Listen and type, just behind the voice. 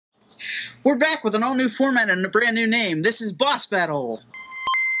We're back with an all-new format and a brand new name. This is Boss Battle.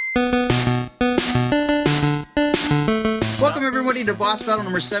 Welcome everybody to Boss Battle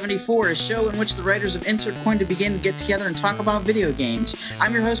number 74, a show in which the writers of Insert Coin to Begin get together and talk about video games.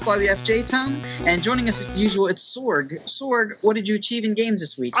 I'm your host, Bobby F. J. Town, and joining us as usual, it's Sorg. Sorg, what did you achieve in games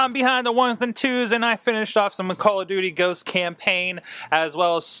this week? I'm behind the ones and twos, and I finished off some Call of Duty Ghost campaign, as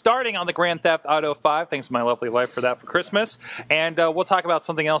well as starting on the Grand Theft Auto 5. Thanks to my lovely wife for that for Christmas. And we'll talk about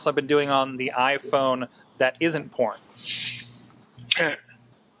something else I've been doing on the iPhone that isn't porn.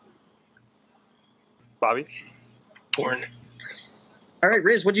 Bobby? Porn. All right,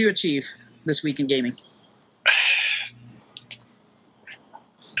 Rizz, what did you achieve this week in gaming?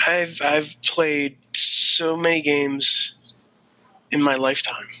 I've played so many games in my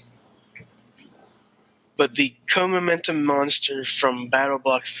lifetime, but the co-momentum monster from Battle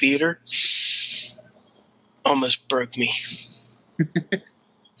Block Theater almost broke me.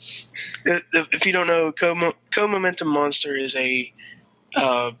 If you don't know, co-momentum monster is a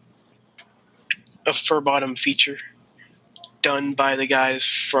fur-bottom feature done by the guys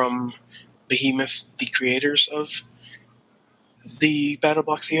from Behemoth, the creators of the Battle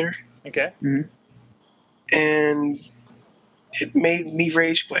Block Theater. Okay. Mm-hmm. And it made me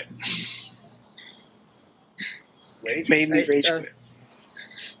rage quit. Made me rage quit.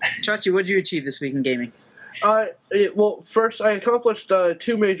 Chachi, what did you achieve this week in gaming? Well, first I accomplished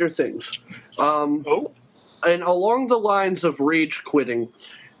two major things. And along the lines of rage quitting,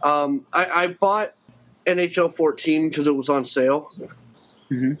 I bought NHL 14 because it was on sale.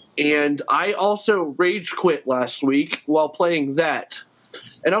 Mm-hmm. And I also rage quit last week while playing that.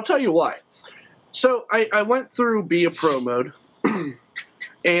 And I'll tell you why. So I went through Be a Pro mode,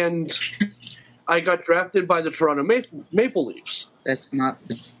 and I got drafted by the Toronto Maple Leafs. That's not...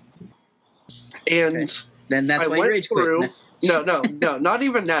 And okay. Then that's why you rage quit. No, not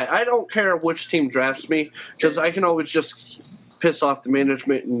even that. I don't care which team drafts me, because I can always just piss off the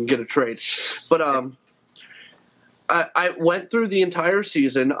management and get a trade. But I went through the entire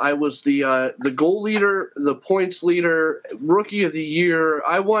season. I was the goal leader, the points leader, rookie of the year.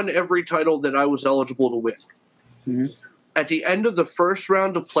 I won every title that I was eligible to win. Mm-hmm. At the end of the first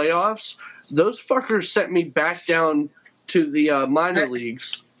round of playoffs, those fuckers sent me back down to the minor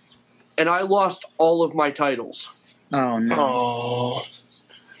leagues, and I lost all of my titles. Oh, no. Oh.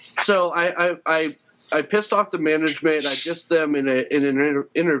 So I pissed off the management. I dissed them in an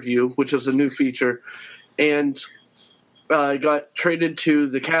interview, which is a new feature, and got traded to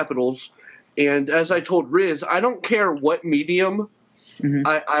the Capitals. And as I told Rizz, I don't care what medium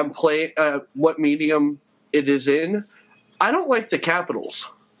I'm playing, what medium it is in. I don't like the Capitals.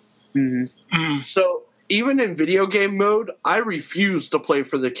 Mm-hmm. So even in video game mode, I refuse to play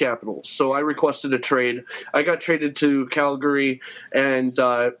for the Capitals. So I requested a trade. I got traded to Calgary and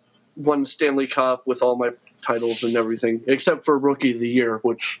won the Stanley Cup with all my titles and everything, except for Rookie of the Year,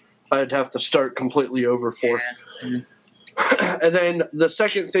 which I'd have to start completely over for. Yeah. Mm-hmm. And then the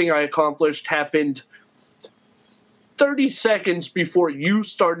second thing I accomplished happened 30 seconds before you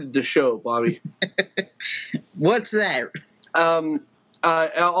started the show, Bobby. What's that?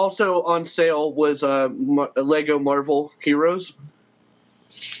 Also on sale was Lego Marvel Heroes,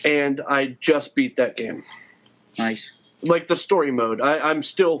 and I just beat that game. Nice. Like the story mode. I'm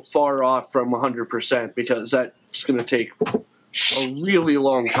still far off from 100% because that's going to take a really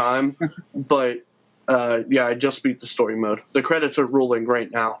long time, but... yeah, I just beat the story mode. The credits are rolling right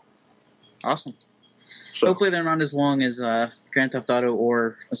now. Awesome. So, hopefully they're not as long as Grand Theft Auto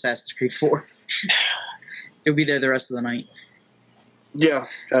or Assassin's Creed 4. You'll be there the rest of the night. Yeah,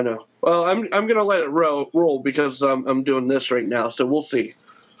 I know. Well, I'm gonna let it roll because I'm doing this right now, so we'll see.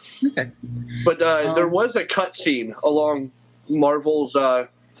 Okay. But there was a cutscene along Marvel's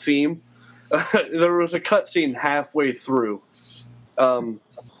theme. There was a cutscene halfway through.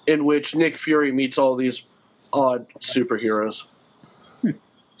 In which Nick Fury meets all these odd superheroes.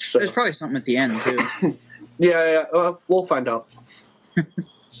 So. There's probably something at the end, too. Yeah, we'll find out.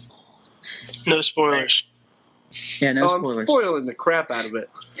 No spoilers. Yeah, no spoilers. I'm spoiling the crap out of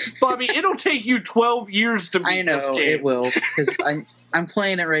it. Bobby, it'll take you 12 years to beat this game. I know, it will, because I'm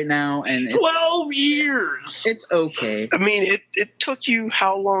playing it right now. And 12 years! It's okay. I mean, it took you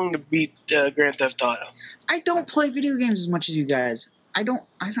how long to beat Grand Theft Auto? I don't play video games as much as you guys. I don't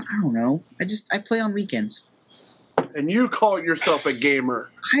know. I play on weekends. And you call yourself a gamer.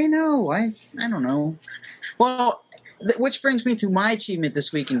 I know. I don't know. Well, which brings me to my achievement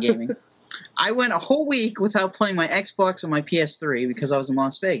this week in gaming. I went a whole week without playing my Xbox or my PS3 because I was in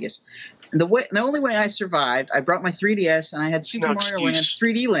Las Vegas. And the only way I survived, I brought my 3DS and I had Super Mario Land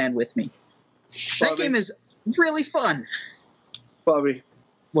 3D Land with me. That game is really fun. Bobby,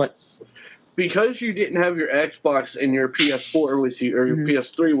 What? Because you didn't have your Xbox and your PS4 with you, or your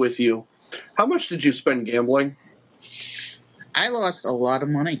PS3 with you, how much did you spend gambling? I lost a lot of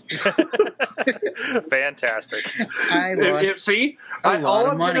money. Fantastic. I lost all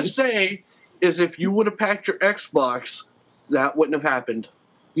I'm going to say is if you would have packed your Xbox, that wouldn't have happened.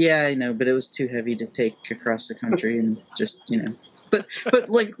 Yeah, I know, but it was too heavy to take across the country and just, But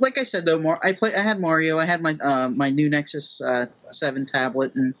like I said though, I had Mario. I had my new Nexus 7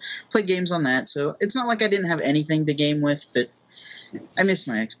 tablet and played games on that. So it's not like I didn't have anything to game with, but I miss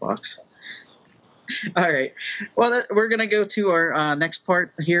my Xbox. All right. Well, we're gonna go to our next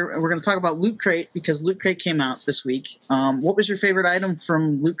part here. We're gonna talk about Loot Crate because Loot Crate came out this week. What was your favorite item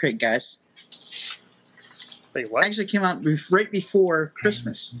from Loot Crate, guys? Wait, what? Actually came out right before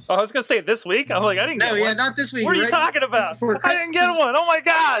Christmas. Oh, I was going to say this week. I'm like, I didn't get one. No, yeah, not this week. What are you talking about? I didn't get one. Oh, my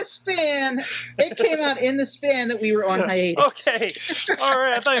God. The span. It came out in the span that we were on hiatus. Okay. All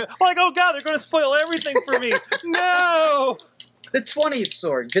right. I thought, oh, God, they're going to spoil everything for me. No. The 20th,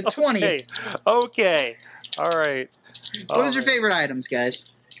 Sorg. The 20th. Okay. All right. What was your favorite items, guys?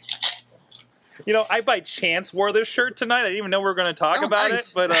 I by chance wore this shirt tonight. I didn't even know we were going to talk about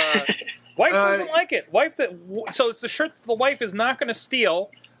nice. it, but wife doesn't like it. So it's the shirt that the wife is not going to steal,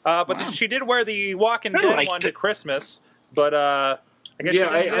 but she did wear the Walking Dead one to Christmas. But I guess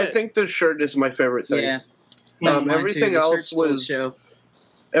I think this shirt is my favorite thing. Yeah. Everything else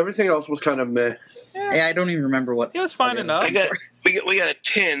was kind of meh. Yeah, I don't even remember what. It was fine enough. We got a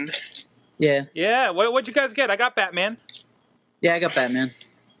 10. Yeah. Yeah. What'd you guys get? I got Batman. Yeah, I got Batman.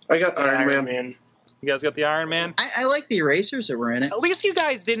 I got Iron Man. You guys got the Iron Man. I like the erasers that were in it. At least you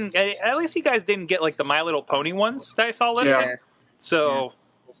guys didn't get like the My Little Pony ones that I saw listed. Yeah. So,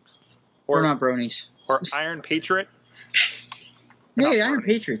 we're not bronies. Or Iron Patriot. Hey, Iron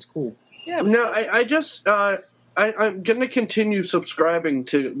Patriot's cool. Yeah. No, I'm going to continue subscribing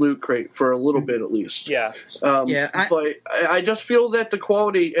to Loot Crate for a little bit at least. Yeah. But I just feel that the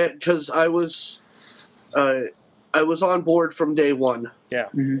quality, because I was on board from day one. Yeah.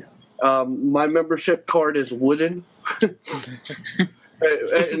 My membership card is wooden,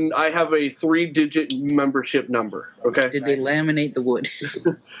 and I have a 3-digit membership number. Okay. Did they laminate the wood?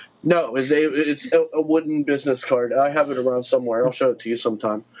 No, it's a wooden business card. I have it around somewhere. I'll show it to you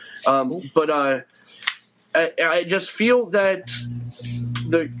sometime. But I just feel that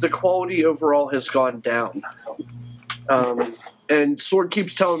the quality overall has gone down. And Sorg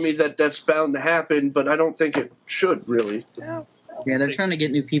keeps telling me that that's bound to happen, but I don't think it should really. Yeah, they're trying to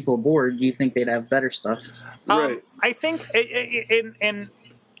get new people aboard. Do you think they'd have better stuff? Right. I think, and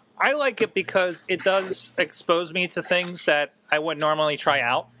I like it because it does expose me to things that I wouldn't normally try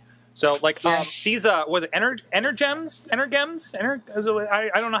out. So, like, these, was it Energems? I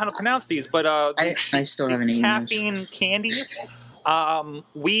don't know how to pronounce these, but I still haven't eaten caffeine candies.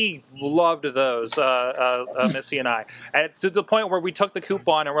 We loved those, Missy and I. And to the point where we took the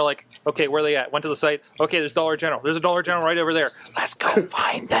coupon and we're like, okay, where are they at? Went to the site. Okay, there's Dollar General. There's a Dollar General right over there. Let's go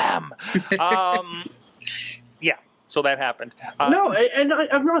find them. Yeah, so that happened.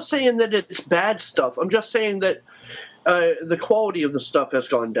 I'm not saying that it's bad stuff. I'm just saying that the quality of the stuff has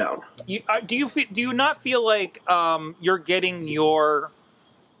gone down. Do you not feel like you're getting your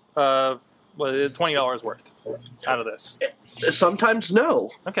 $20 worth out of this? Sometimes no.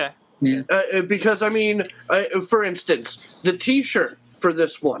 Okay. Yeah. Because, I mean, for instance, the T-shirt for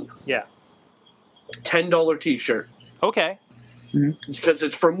this one. Yeah. $10 T-shirt. Okay. Because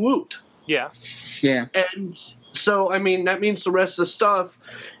it's from Woot. Yeah. Yeah. And so, I mean, that means the rest of the stuff,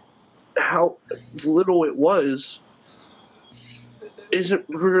 how little it was, isn't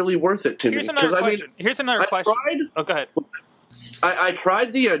really worth it to me. Here's another question. Oh, go ahead. I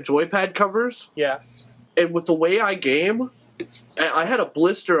tried the joypad covers. Yeah. And with the way I game, I had a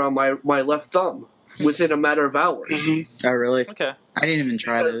blister on my left thumb within a matter of hours. Oh, really? Okay. I didn't even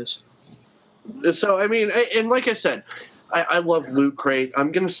try those. So, I mean, and like I said, I love Loot Crate.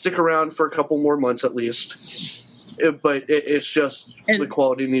 I'm going to stick around for a couple more months at least. But it's just the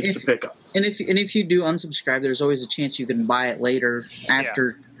quality needs to pick up. And if you do unsubscribe, there's always a chance you can buy it later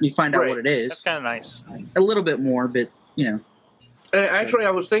after you find out what it is. That's kind of nice. A little bit more, but, Actually,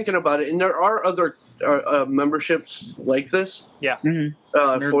 I was thinking about it, and there are other memberships like this. Yeah.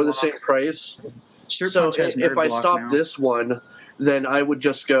 For the same price. So if I stop this one, then I would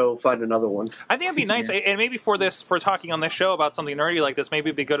just go find another one. I think it'd be nice, and maybe for talking on this show about something nerdy like this, maybe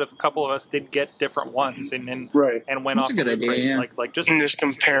it'd be good if a couple of us did get different ones and went off. That's a good idea. Yeah. Like just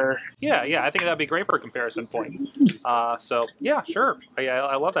compare. Yeah, I think that'd be great for a comparison point. So yeah, sure,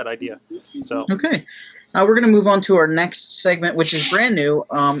 I love that idea. So okay. We're going to move on to our next segment, which is brand new.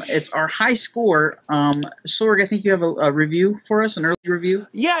 It's our high score. Sorg, I think you have a review for us, an early review.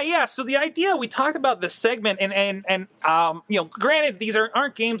 Yeah. So the idea, we talked about this segment, and granted, these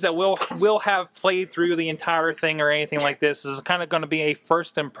aren't games that we'll have played through the entire thing or anything like this. This is kind of going to be a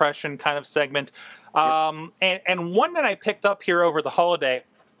first impression kind of segment, and one that I picked up here over the holiday.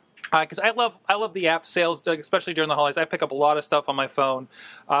 Because I love the app sales, especially during the holidays. I pick up a lot of stuff on my phone,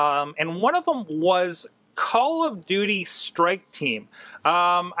 and one of them was Call of Duty Strike Team.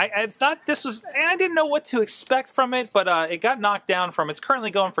 I thought this was, and I didn't know what to expect from it, but it got knocked down from. It's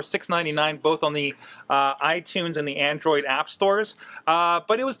currently going for $6.99 both on the iTunes and the Android app stores.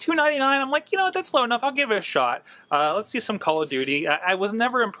 But it was $2.99. I'm like, you know what, that's low enough. I'll give it a shot. Let's see some Call of Duty. I was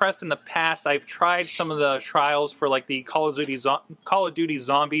never impressed in the past. I've tried some of the trials for like the Call of Duty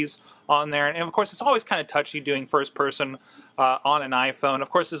Zombies on there, and of course it's always kind of touchy doing first person on an iPhone. Of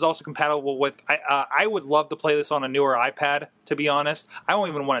course, it's also compatible with. I would love to play this on a newer iPad, to be honest. I don't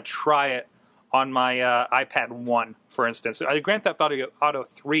even want to try it on my iPad 1, for instance. Grand Theft Auto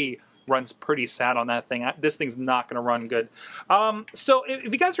 3 runs pretty sad on that thing. This thing's not going to run good. So if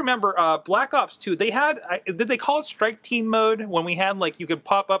you guys remember Black Ops 2, they had, did they call it Strike Team mode, when we had like, you could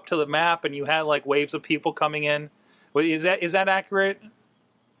pop up to the map and you had like waves of people coming in? Is that accurate?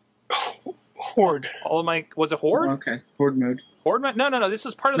 Horde. Was it Horde? Oh, okay, Horde mode. Horde mode? No. This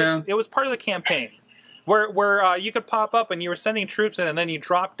is part of it was part of the campaign, where you could pop up and you were sending troops in, and then you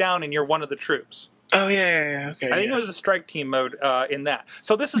drop down and you're one of the troops. Oh yeah. Okay. I think it was a Strike Team mode in that.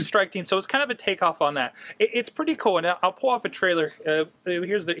 So this is Strike Team. So it's kind of a takeoff on that. It's pretty cool, and I'll pull off a trailer.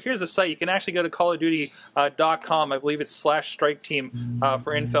 Here's the site. You can actually go to CallOfDuty.com. I believe it's /Strike Team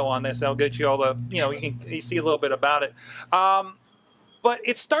for info on this. And I'll get you all the you see a little bit about it. But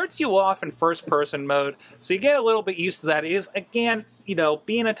it starts you off in first-person mode, so you get a little bit used to that. It is, again,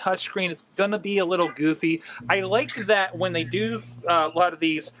 being a touchscreen, it's going to be a little goofy. I like that when they do a lot of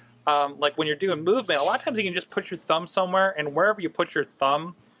these, like when you're doing movement, a lot of times you can just put your thumb somewhere, and wherever you put your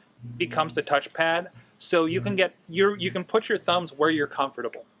thumb becomes the touchpad. So you can you can put your thumbs where you're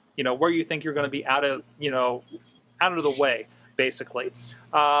comfortable, where you think you're going to be out of the way, basically.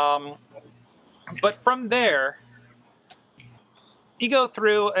 But from there, you go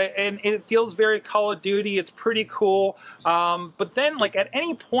through, and it feels very Call of Duty. It's pretty cool. But then, like, at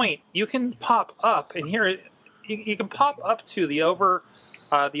any point, you can pop up, and here you can pop up to the over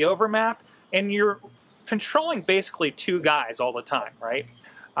map, and you're controlling basically two guys all the time, right?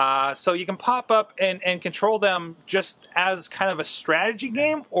 So you can pop up and control them just as kind of a strategy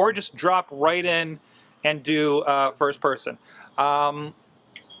game, or just drop right in and do first person.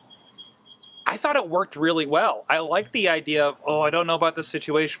 I thought it worked really well. I like the idea of, I don't know about this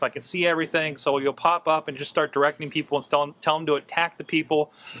situation, if I can see everything, so you'll pop up and just start directing people and tell them to attack the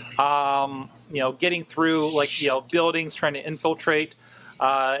people. Getting through, like, buildings, trying to infiltrate.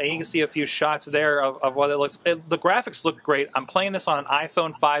 And you can see a few shots there of what it looks. The graphics look great. I'm playing this on an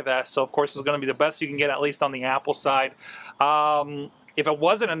iPhone 5S, so of course it's going to be the best you can get, at least on the Apple side. If it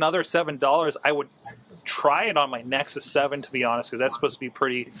wasn't another $7, I would try it on my Nexus 7, to be honest, because that's supposed to be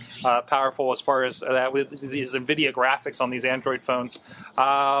pretty powerful as far as that with these NVIDIA graphics on these Android phones.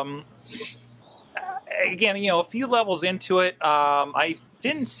 Again, a few levels into it, I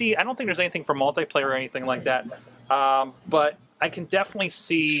don't think there's anything for multiplayer or anything like that, but I can definitely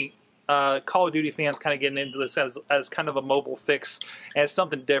see Call of Duty fans kind of getting into this as kind of a mobile fix, as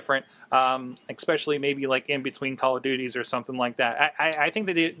something different, especially maybe like in between Call of Duties or something like that. I think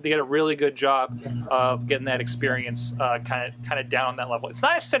they did a really good job of getting that experience kind of down on that level. It's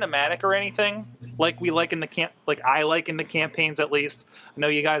not as cinematic or anything like I like in the campaigns, at least. I know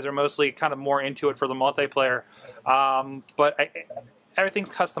you guys are mostly kind of more into it for the multiplayer, but everything's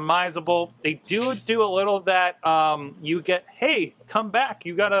customizable. They do a little of that. You get, hey, come back.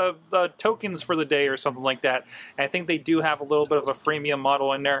 You got tokens for the day or something like that. And I think they do have a little bit of a freemium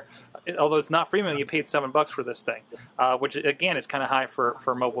model in there. Although it's not freemium, you paid $7 for this thing, which again is kind of high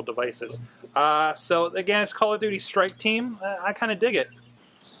for mobile devices. So again, it's Call of Duty Strike Team. I kind of dig it.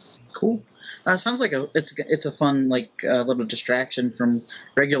 Cool. Sounds like it's a fun little distraction from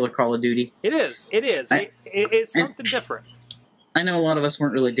regular Call of Duty. It is. It's something different. I know a lot of us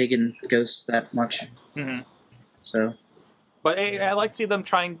weren't really digging Ghosts that much. Mm-hmm. So. But I like to see them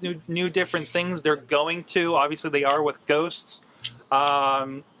trying new different things. They're going to. Obviously, they are with Ghosts.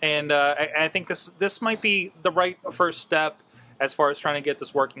 And I think this might be the right first step as far as trying to get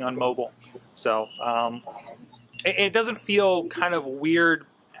this working on mobile. So it doesn't feel kind of weird,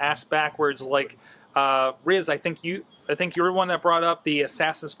 ass backwards like Rizz. I think you were the one that brought up the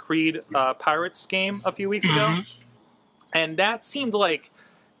Assassin's Creed Pirates game a few weeks ago. And that seemed like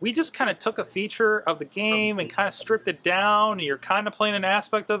we just kind of took a feature of the game and kind of stripped it down, and you're kind of playing an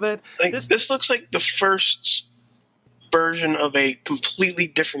aspect of it. Like, this looks like the first version of a completely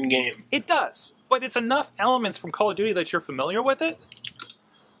different game. It does, but it's enough elements from Call of Duty that you're familiar with it.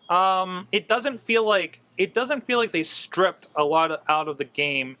 It doesn't feel like they stripped a lot out of the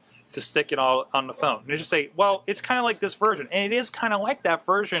game to stick it all on the phone. They just say, well, it's kind of like this version, and it is kind of like that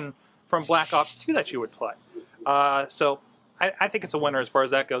version from Black Ops 2 that you would play. So I think it's a winner as far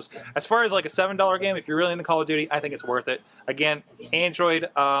as that goes. As far as like a $7 game, if you're really into Call of Duty, I think it's worth it. Again, Android,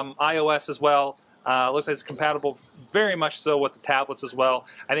 iOS as well. Looks like it's compatible very much so with the tablets as well.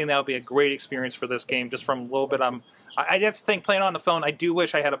 I think that would be a great experience for this game. Just from a little bit, I just think playing on the phone, I do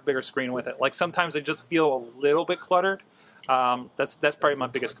wish I had a bigger screen with it. Like sometimes I just feel a little bit cluttered. That's probably my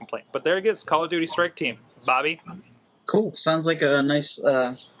biggest complaint. But there it is, Call of Duty Strike Team. Bobby? Cool. Sounds like a nice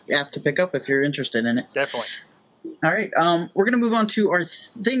app to pick up if you're interested in it. Definitely. All right. We're going to move on to our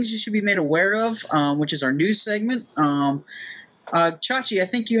things you should be made aware of, which is our news segment. Chachi, I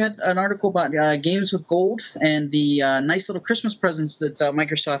think you had an article about games with gold and the nice little Christmas presents that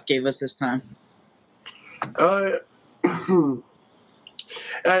Microsoft gave us this time. I'm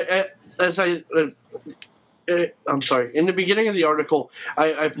sorry. In the beginning of the article,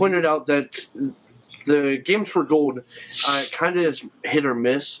 I pointed out that the games for gold kind of is hit or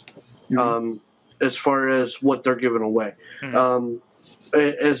miss as far as what they're giving away.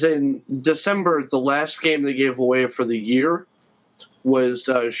 As in December, the last game they gave away for the year was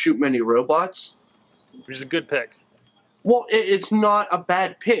Shoot Many Robots. Which is a good pick. Well, it's not a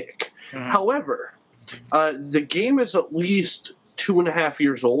bad pick. However, the game is at least 2.5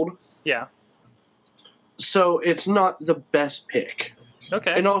 years old. Yeah. So it's not the best pick.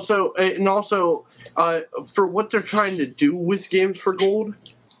 Okay. And also, for what they're trying to do with games for gold,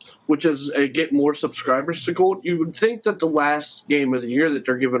 which is get more subscribers to gold, you would think that the last game of the year that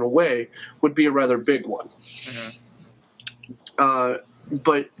they're giving away would be a rather big one.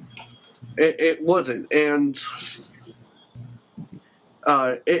 But it wasn't, and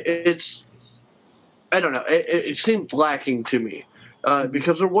it's I don't know. It seemed lacking to me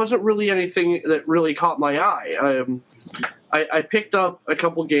because there wasn't really anything that really caught my eye. I picked up a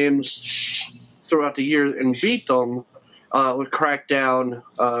couple games throughout the year and beat them. With Crackdown,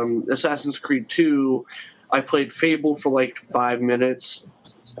 Assassin's Creed 2. I played Fable for like 5 minutes.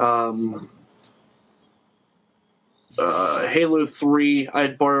 Halo 3 I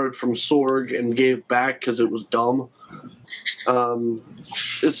had borrowed from Sorg and gave back because it was dumb. So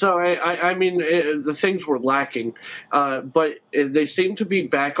I mean the things were lacking, but they seem to be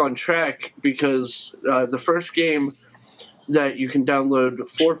back on track because the first game that you can download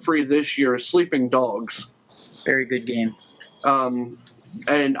for free this year is Sleeping Dogs. Very good game.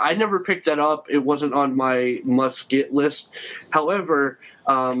 And I never picked that up. It wasn't on my must-get list. However,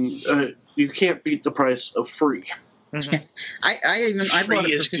 you can't beat the price of free. I bought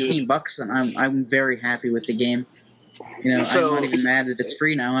it for $15, and I'm very happy with the game. You know, I'm not even mad that it's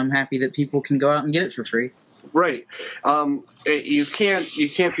free now. I'm happy that people can go out and get it for free. Right. You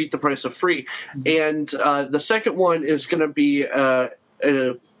can't beat the price of free. And the second one is going to be an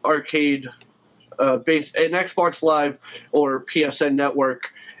arcade based an Xbox Live or PSN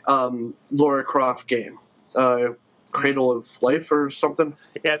Network Lara Croft game. Cradle of Life or something.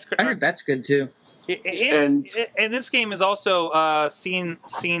 Yeah, I heard that's good too. And this game has also seen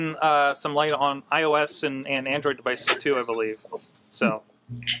some light on iOS and Android devices too, I believe. So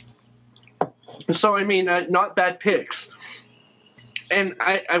I mean, not bad picks. And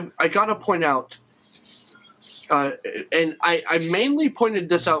I gotta point out, and I mainly pointed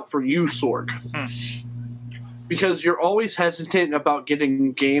this out for you, Sorg, because you're always hesitant about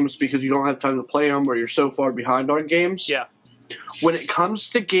getting games because you don't have time to play them or you're so far behind on games. Yeah. When it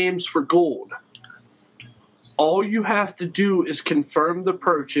comes to games for gold, all you have to do is confirm the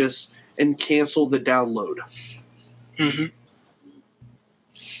purchase and cancel the download. And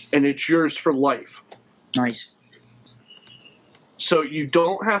it's yours for life. Nice. So you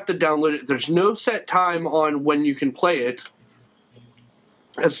don't have to download it. There's no set time on when you can play it.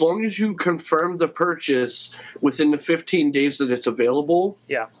 As long as you confirm the purchase within the 15 days that it's available,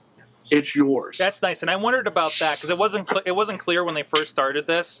 it's yours. That's nice. And I wondered about that because it wasn't clear when they first started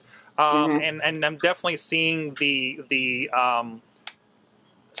this. And I'm definitely seeing the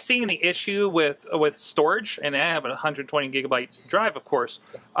issue with storage, and I have a 120 gigabyte drive, of course.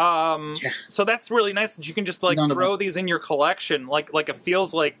 So that's really nice that you can just throw these in your collection. Like it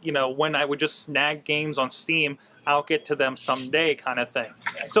feels like, you know, when I would just snag games on Steam, I'll get to them someday, kind of thing.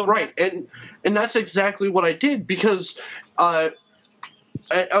 So right, and that's exactly what I did because on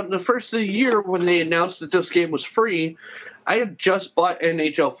the first of the year when they announced that this game was free, I had just bought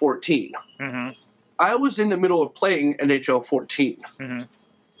NHL 14. Mm-hmm. I was in the middle of playing NHL 14. Mm-hmm.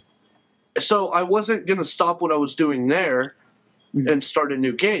 So I wasn't going to stop what I was doing there and start a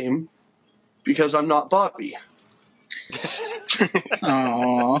new game because I'm not Bobby.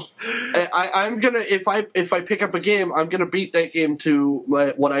 Aww. I'm gonna if I pick up a game, I'm gonna beat that game to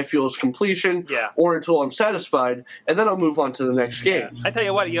what I feel is completion, or until I'm satisfied, and then I'll move on to the next game. I tell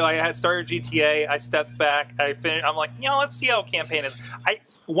you what, I had started GTA, I stepped back, I finished. I'm like, let's see how campaign is.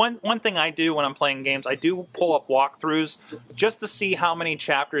 One thing I do when I'm playing games, I do pull up walkthroughs just to see how many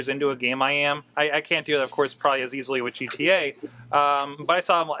chapters into a game I am. I can't do that, of course, probably as easily with GTA, but I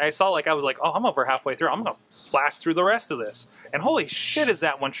saw I was like, oh, I'm over halfway through. I'm gonna blast through the rest of this. And holy shit, is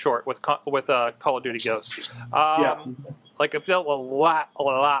that one short with Call of Duty Ghosts? Like it felt a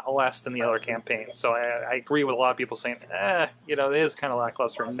lot less than the other campaigns. So I agree with a lot of people saying, it is kind of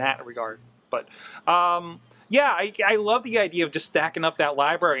lackluster in that regard. But I love the idea of just stacking up that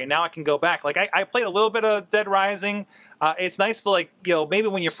library, and now I can go back. Like I played a little bit of Dead Rising. It's nice to maybe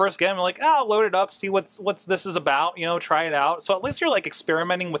when you first get them, like, I'll load it up, see what's this is about, try it out. So at least you're like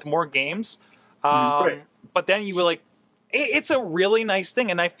experimenting with more games. Right. But then you were like, it's a really nice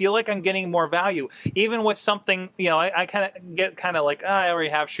thing, and I feel like I'm getting more value. Even with something, I kind of like, I already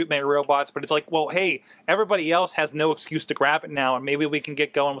have Shoot My Robots, but it's like, well, hey, everybody else has no excuse to grab it now, and maybe we can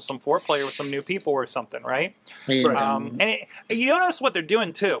get going with some foreplay with some new people or something, right? And you notice what they're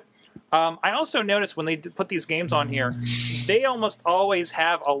doing, too. I also noticed when they put these games on here, they almost always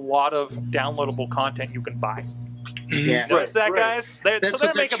have a lot of downloadable content you can buy. Yeah, what's that, guys? They're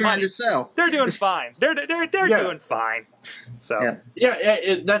making money. To sell. They're doing fine. They're doing fine. So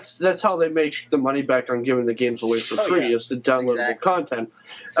that's how they make the money back on giving the games away for free is the downloadable content.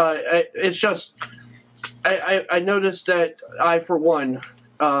 It's just I noticed that for one,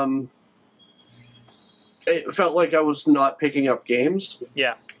 it felt like I was not picking up games.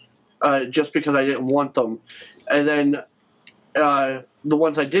 Yeah. Just because I didn't want them, and then the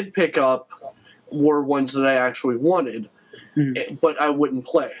ones I did pick up were ones that I actually wanted, but I wouldn't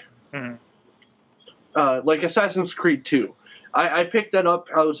play. Like Assassin's Creed 2. I picked that up.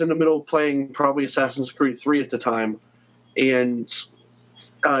 I was in the middle of playing probably Assassin's Creed 3 at the time, and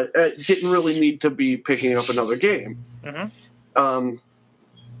didn't really need to be picking up another game.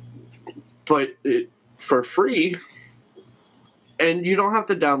 But for free, and you don't have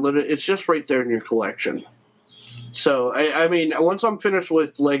to download it. It's just right there in your collection. So, I mean, once I'm finished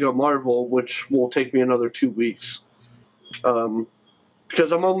with Lego Marvel, which will take me another 2 weeks,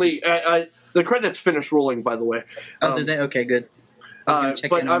 because I'm only the credits finished rolling, by the way. Oh, did they? Okay, good.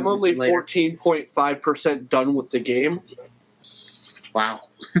 But I'm only 14.5% done with the game. Wow.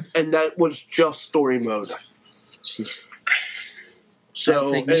 And that was just story mode. Jeez. So that'll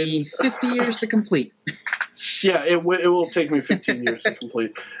take me 50 years to complete. Yeah, it will take me 15 years to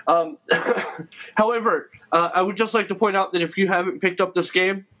complete. However, I would just like to point out that if you haven't picked up this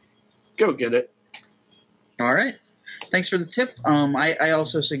game, go get it. All right. Thanks for the tip. I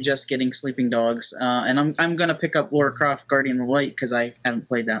also suggest getting Sleeping Dogs, and I'm going to pick up Lara Croft Guardian of the Light because I haven't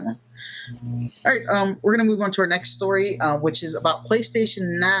played that one. All right, we're going to move on to our next story, which is about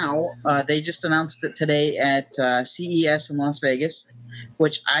PlayStation Now. They just announced it today at CES in Las Vegas,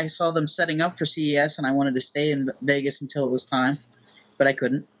 which I saw them setting up for CES, and I wanted to stay in Vegas until it was time, but I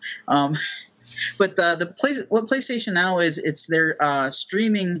couldn't. But what PlayStation Now is, it's their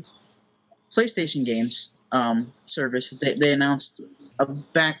streaming PlayStation games service. They announced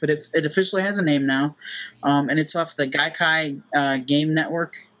back, but it officially has a name now, and it's off the Gaikai Game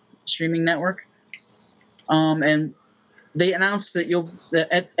Network streaming network. And they announced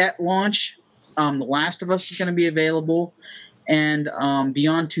that at launch, The Last of Us is going to be available, and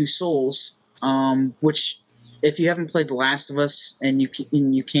Beyond Two Souls, which, if you haven't played The Last of Us and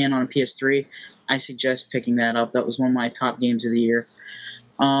you can on a PS3, I suggest picking that up. That was one of my top games of the year.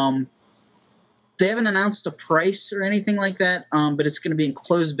 They haven't announced a price or anything like that, but it's going to be in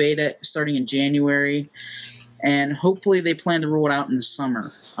closed beta starting in January, and hopefully they plan to roll it out in the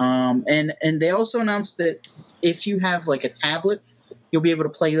summer. And they also announced that if you have like a tablet, you'll be able to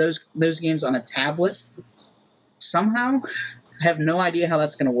play those games on a tablet somehow. I have no idea how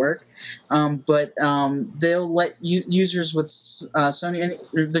that's going to work, but they'll let users with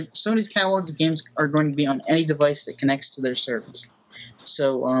Sony's catalogs of games are going to be on any device that connects to their service.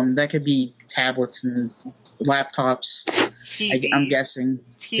 So that could be tablets and laptops. I'm guessing.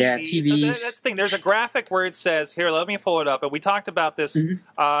 TVs. Yeah, TVs. So that's the thing. There's a graphic where it says, here, let me pull it up. And we talked about this.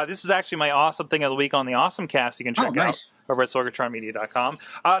 This is actually my awesome thing of the week on the Awesome Cast. You can check out over at sorgatronmedia.com.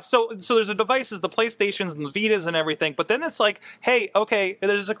 So there's the devices, the PlayStations and the Vitas and everything. But then it's like, hey, okay,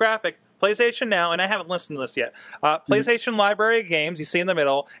 there's a graphic. PlayStation Now, and I haven't listened to this yet. PlayStation Library of Games, you see in the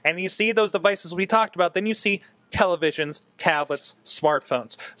middle, and you see those devices we talked about. Then you see televisions, tablets,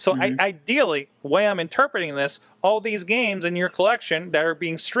 smartphones. So ideally, the way I'm interpreting this, all these games in your collection that are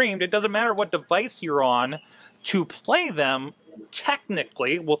being streamed, it doesn't matter what device you're on to play them.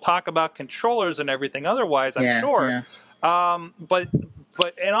 Technically, we'll talk about controllers and everything otherwise, I'm sure. Yeah. But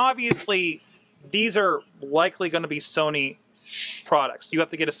obviously, these are likely going to be Sony products. You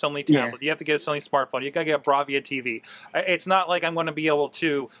have to get a Sony tablet. You have to get a Sony smartphone. You got to get a Bravia TV. It's not like I'm going to be able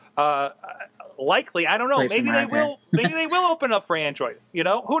to. Likely, I don't know. Maybe they will. Maybe they will open up for Android. You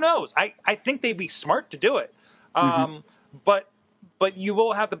know, who knows? I think they'd be smart to do it. But you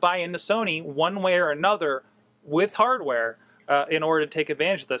will have to buy into Sony one way or another with hardware in order to take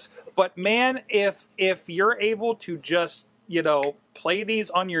advantage of this. But man, if you're able to just play these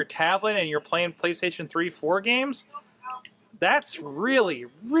on your tablet and you're playing PlayStation 3, 4 games, that's really,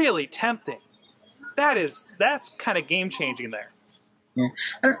 really tempting. That's kind of game changing there. Yeah,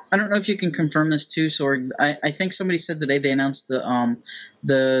 I don't know if you can confirm this too, Sorg. I think somebody said today they announced the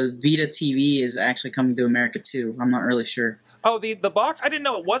Vita TV is actually coming to America too. I'm not really sure. Oh, the box? I didn't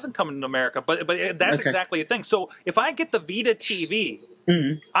know it wasn't coming to America, but that's exactly the thing. So if I get the Vita TV,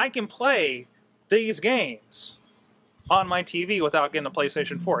 I can play these games on my TV without getting a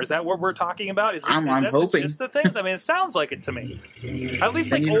PlayStation 4. Is that what we're talking about? I'm hoping. Just the things? I mean, it sounds like it to me. At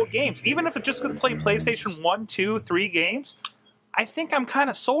least like old games. Even if it's just going to play PlayStation 1, 2, 3 games, I think I'm kind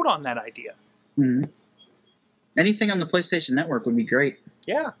of sold on that idea. Anything on the PlayStation Network would be great.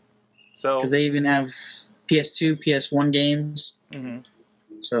 Yeah. So because they even have PS2, PS1 games.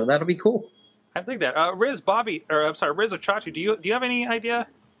 So that'll be cool. I think that. Rizz, Bobby, or I'm sorry, Rizz or Chachi, do you have any idea?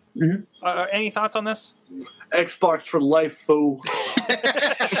 Any thoughts on this? Xbox for life, fool.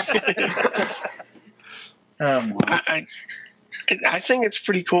 I think it's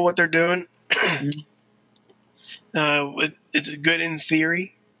pretty cool what they're doing. It's good in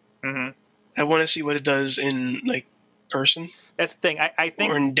theory. I want to see what it does in person. That's the thing. I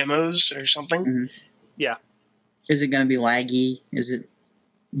think, or in demos or something. Yeah. Is it going to be laggy? Is it?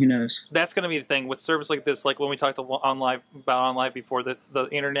 Who knows? That's going to be the thing with service like this. Like when we talked about on live before, the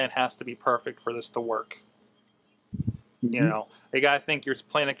internet has to be perfect for this to work. You know, you got to think you're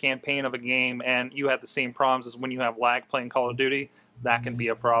playing a campaign of a game and you have the same problems as when you have lag playing Call of Duty. That can be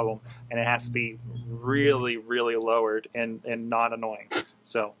a problem, and it has to be really, really lowered and not annoying.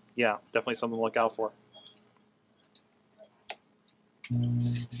 So, yeah, definitely something to look out for.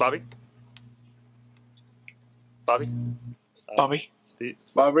 Bobby? Bobby? Steve?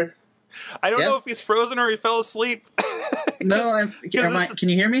 Bobby? I don't know if he's frozen or he fell asleep. No, can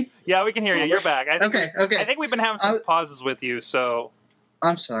you hear me? Yeah, we can hear you. You're back. Okay. I think we've been having some pauses with you, so...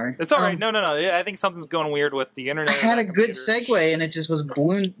 I'm sorry. It's all right. No. Yeah, I think something's going weird with the internet. I had a good segue, and it just was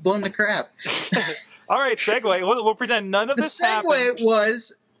blown to crap. All right, segue. We'll pretend none of this happened. The segue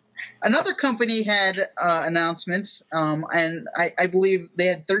was another company had announcements, and I believe they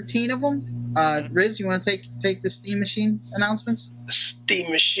had 13 of them. Rizz, you want to take the Steam Machine announcements? Steam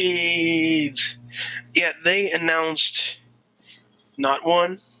Machines. Yeah, they announced not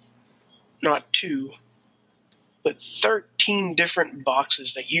one, not two, but 13 different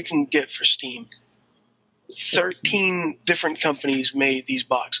boxes that you can get for Steam. 13 different companies made these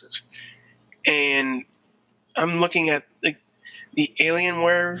boxes. And I'm looking at the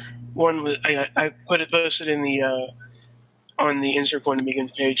Alienware one. I put it posted in the on the Insert Coin to Begin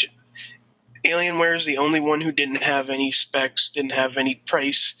page. Alienware is the only one who didn't have any specs, didn't have any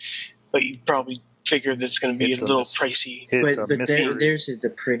price, but you probably figure that's going to be a little pricey. But theirs is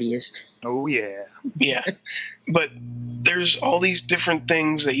the prettiest. Oh yeah. Yeah, but there's all these different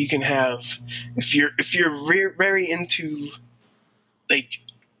things that you can have if you're very into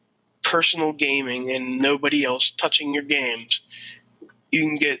personal gaming and nobody else touching your games. You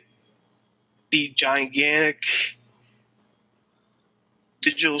can get the gigantic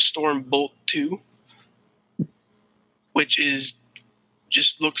Digital Storm Bolt 2, which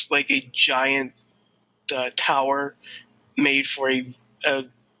just looks like a giant tower made for a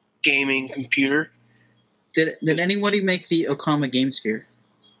gaming computer. Did anybody make the Okama Game Sphere?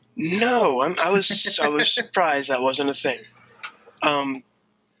 No, I was surprised that wasn't a thing. And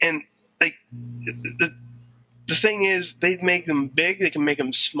the thing is, they make them big. They can make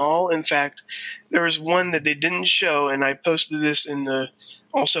them small. In fact, there was one that they didn't show, and I posted this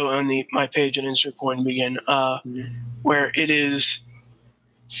also on my page on Insert Coin Begin, where it is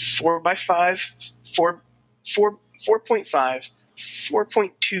 4x5, 4.5,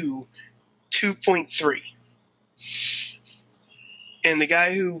 4.2, 2.3. And the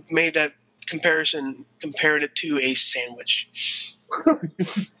guy who made that comparison compared it to a sandwich.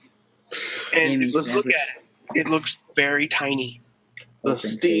 And Gaming let's look sandwich. at it. It looks very tiny. The Open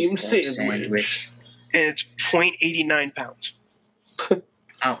steam Facebook sandwich. And it's 0.89 pounds.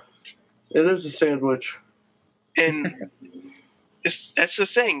 Ow. It is a sandwich. And that's the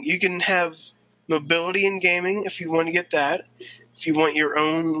thing. You can have mobility in gaming if you want to get that. If you want your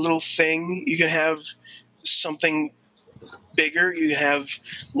own little thing, you can have something bigger. You can have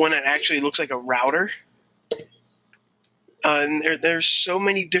one that actually looks like a router. And there's so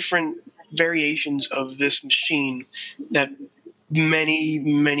many different variations of this machine that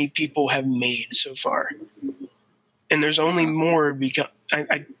many people have made so far. And there's only more because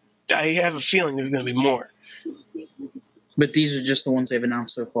I have a feeling there's going to be more. But these are just the ones they've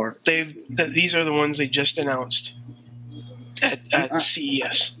announced so far. These are the ones they just announced at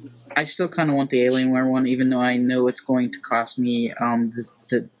CES. I still kind of want the Alienware one, even though I know it's going to cost me a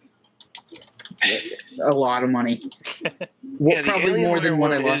lot of money. Yeah, probably more than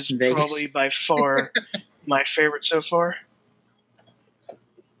what I lost in Vegas. Probably by far my favorite so far.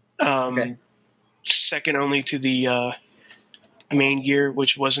 Okay. Second only to the main gear,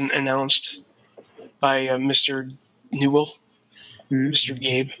 which wasn't announced by Mr. Newell, Mr.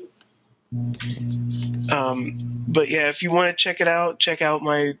 Gabe. But yeah, if you want to check it out, check out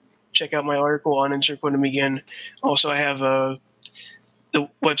my article on Insert Quantum again. Also, I have the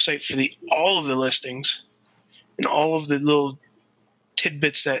website for all of the listings and all of the little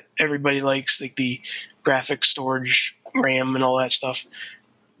tidbits that everybody likes, like the graphic storage, RAM, and all that stuff.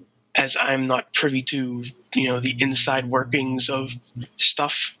 As I'm not privy to, the inside workings of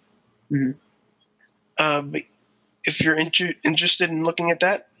stuff. Mm-hmm. But if you're interested in looking at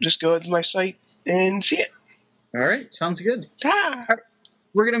that, just go to my site and see it. All right, sounds good. Ah.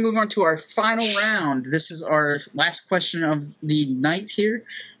 We're going to move on to our final round. This is our last question of the night here,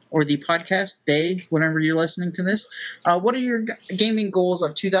 or the podcast day, whenever you're listening to this. What are your gaming goals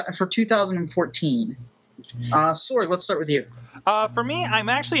for 2014? Sorg, let's start with you. For me, I'm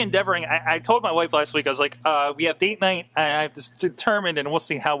actually endeavoring. I told my wife last week, I was like, we have date night, and I've just determined, and we'll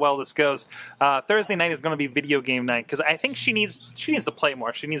see how well this goes. Thursday night is going to be video game night, because I think she needs to play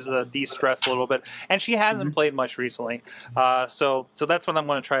more. She needs to de-stress a little bit, and she hasn't played much recently. So that's what I'm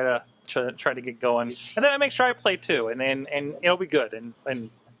going to try to get going. And then I make sure I play too, and it'll be good. And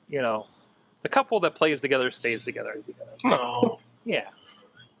the couple that plays together stays together. Oh. Yeah.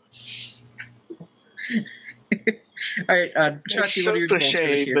 All right, Chachi, what are your goals for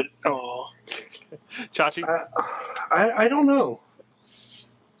this year? Chachi? I don't know.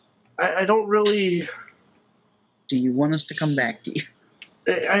 I don't really. Do you want us to come back to you?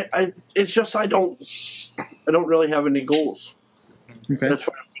 It's just I don't really have any goals Okay. as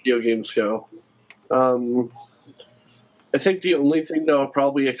far as video games go. I think the only thing that I'll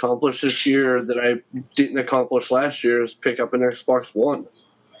probably accomplish this year that I didn't accomplish last year is pick up an Xbox One.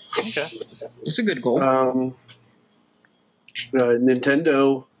 Okay. It's a good goal.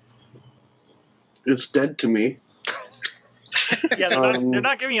 Nintendo is dead to me. Yeah, they're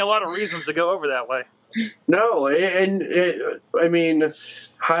not giving you a lot of reasons to go over that way. No, I mean,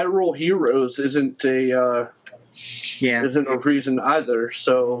 Hyrule Heroes isn't a reason either.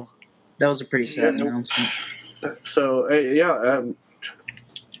 So that was a pretty sad announcement. So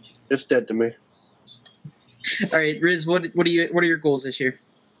it's dead to me. All right, Rizz, what are your goals this year?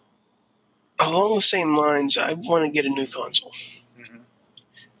 Along the same lines, I want to get a new console. Mm-hmm.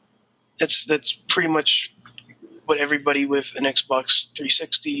 That's pretty much what everybody with an Xbox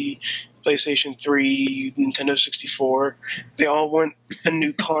 360, PlayStation 3, Nintendo 64, they all want a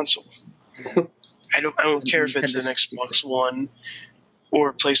new console. I don't care if it's an Xbox One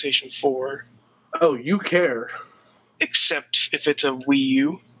or PlayStation 4. Oh, you care. Except if it's a Wii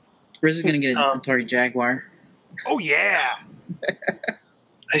U. Rizz is going to get an Atari Jaguar. Oh, yeah!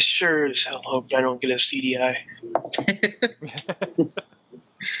 I sure as hell hope I don't get a CDI.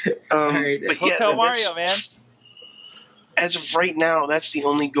 All right. But Hotel Mario, man. As of right now, that's the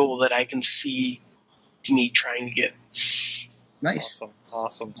only goal that I can see me trying to get. Nice.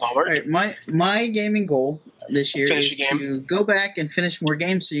 Awesome. All right, my gaming goal this year is to go back and finish more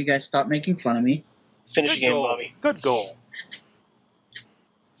games so you guys stop making fun of me. Finish a game, Bobby. Good goal.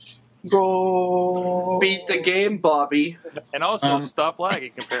 Go. Beat the game, Bobby. And also stop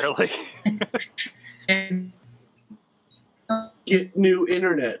lagging apparently. And Get new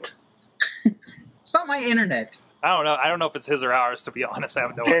internet. it's not my internet. I don't know. I don't know if it's his or ours, to be honest. I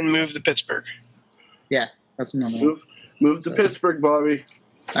have no idea. And move to Pittsburgh. Yeah, that's another one. Move to Pittsburgh, Bobby.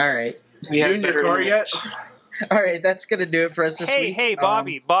 All right. You in your car yet? All right, that's going to do it for us this week. Hey,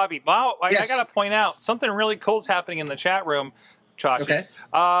 Bobby. I got to point out, something really cool is happening in the chat room. Chachi. Okay.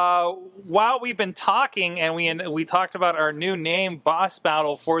 While we've been talking and we talked about our new name, Boss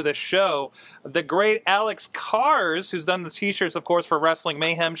Battle, for the show, the great Alex Cars, who's done the t-shirts, of course, for Wrestling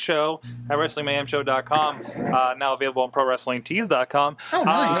Mayhem Show at WrestlingMayhemShow.com, now available on ProWrestlingTees.com. Oh,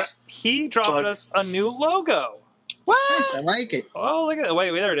 nice. He dropped us a new logo. What? Nice, I like it. Oh, look at it.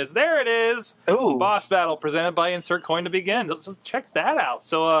 Wait, there it is. There it is. Oh. Boss Battle, presented by Insert Coin to Begin. Let's check that out.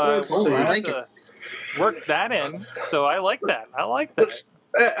 So, I like to work that in. So I like that. I like that.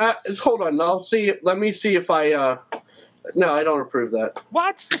 Hold on. I'll see. Let me see if I. No, I don't approve that.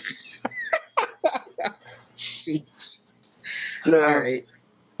 What? Jeez. No. All right.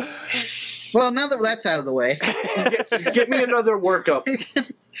 Well, now that that's out of the way, Get me another workup.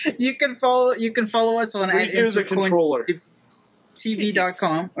 you can follow us on at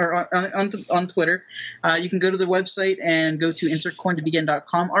InsertCoinTV.com or on Twitter. You can go to the website and go to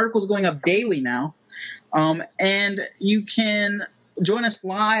InsertCoinToBegin.com. Articles going up daily now, and you can join us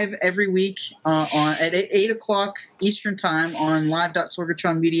live every week at 8 o'clock Eastern Time on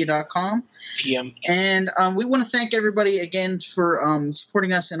live.sorgatronmedia.com. PM. And we want to thank everybody again for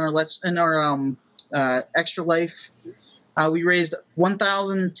supporting us in our Extra Life. We raised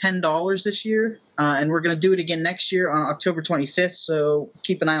 $1,010 this year, and we're going to do it again next year on October 25th, so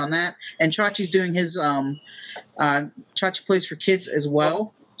keep an eye on that. And Chachi's doing his Chachi Plays for Kids as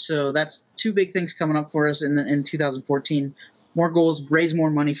well, so that's two big things coming up for us in 2014. More goals, raise more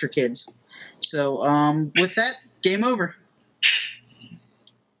money for kids. So with that, game over.